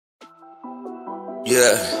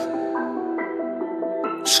Yeah.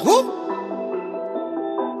 Swoop.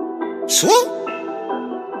 Swoop.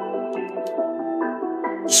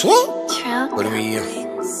 Swoop. What do you mean?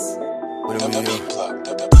 What do you mean?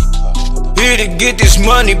 Here to get this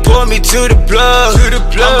money, pour me to the plug. I'm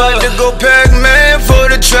about to go Pac-Man for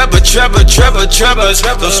the trappers.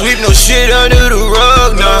 Don't sweep no shit under the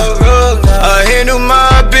rug, nah. I handle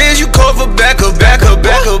my biz, you call for back up.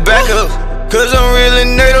 Cause I'm real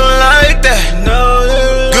and they don't like that.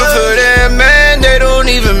 Good for them, man, they don't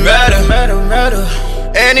even matter.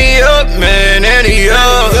 Annie up, man, Annie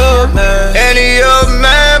up,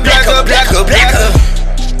 man, black up.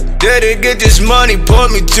 Daddy get this money,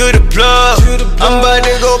 point me to the plug. I'm about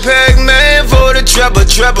to go Pac-Man for the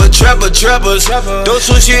trappers. Don't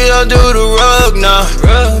switch it under the rug, nah.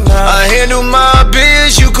 I handle my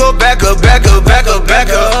biz, you go back up.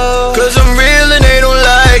 Cause I'm real and they don't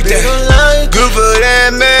like that. Good for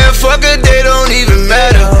that, man, fuck it, they don't even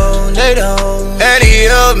matter. Annie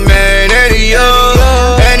up, man, Annie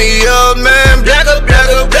up, man, black up.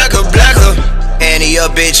 Annie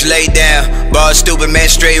up, bitch, lay down. Ball stupid, man,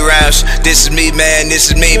 straight rounds. This is me, man, this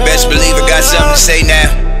is me. Best believe I got something to say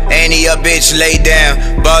now. Annie up, bitch, lay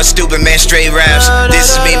down. Ball stupid, man, straight rounds. This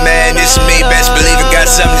is me, man, this is me. Best believe I got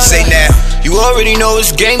something to say now. You already know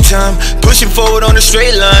it's game time. Pushing forward on a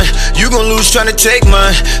straight line. You gon' lose trying to take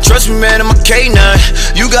mine. Trust me, man, I'm a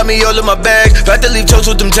K9. You got me all in my bag. About to leave toes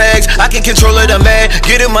with them tags. I can control it, I'm mad.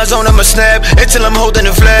 Get in my zone, I'ma snap until I'm holding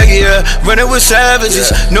the flag, yeah. Running with savages,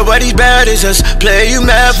 nobody's bad as us. Play you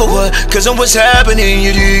mad for what? Cause I'm what's happening,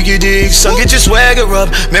 you dig. Son, get your swagger up.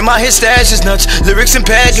 Man, my hit stash is nuts. Lyrics and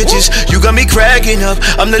packages, you got me cracking up.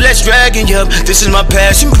 I'm the less dragging, yup. This is my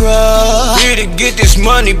passion, bro. Here to get this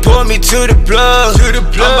money, pour me to the plug. I'm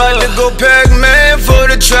about to go Pac-Man for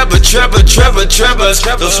the trappers.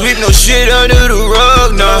 Don't sweep no shit under the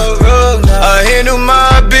rug, nah. I handle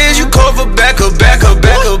my biz, you call for back up.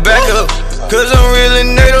 Cause I'm real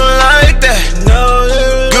and they don't like that.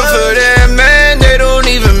 Good for them, man, they don't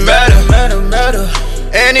even matter.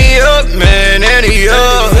 Annie up, man, Annie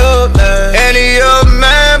up,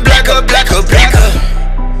 man, black up.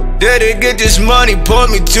 Daddy get this money,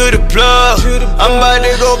 point me to the plug. I'm about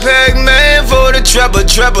to go Pac-Man for the trappers.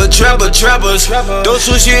 Don't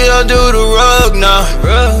switch it under the rug, nah.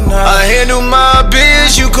 I handle my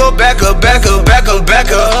biz, you go back up.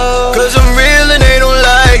 Cause I'm real and they don't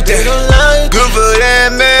like that. Good for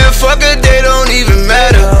that, man, fuck it, they don't even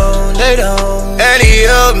matter. Annie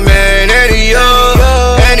up, man, Annie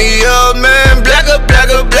up, man, black up.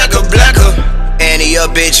 Annie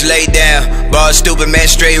up, bitch, lay down. Ball stupid, man,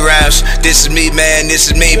 straight rounds. This is me, man, this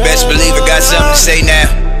is me. Best believe I got something to say now.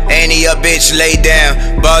 Annie up, bitch, lay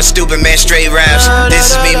down. Ball stupid, man, straight rounds.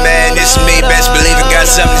 This is me, man, this is me. Best believe I got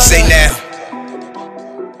something to say now.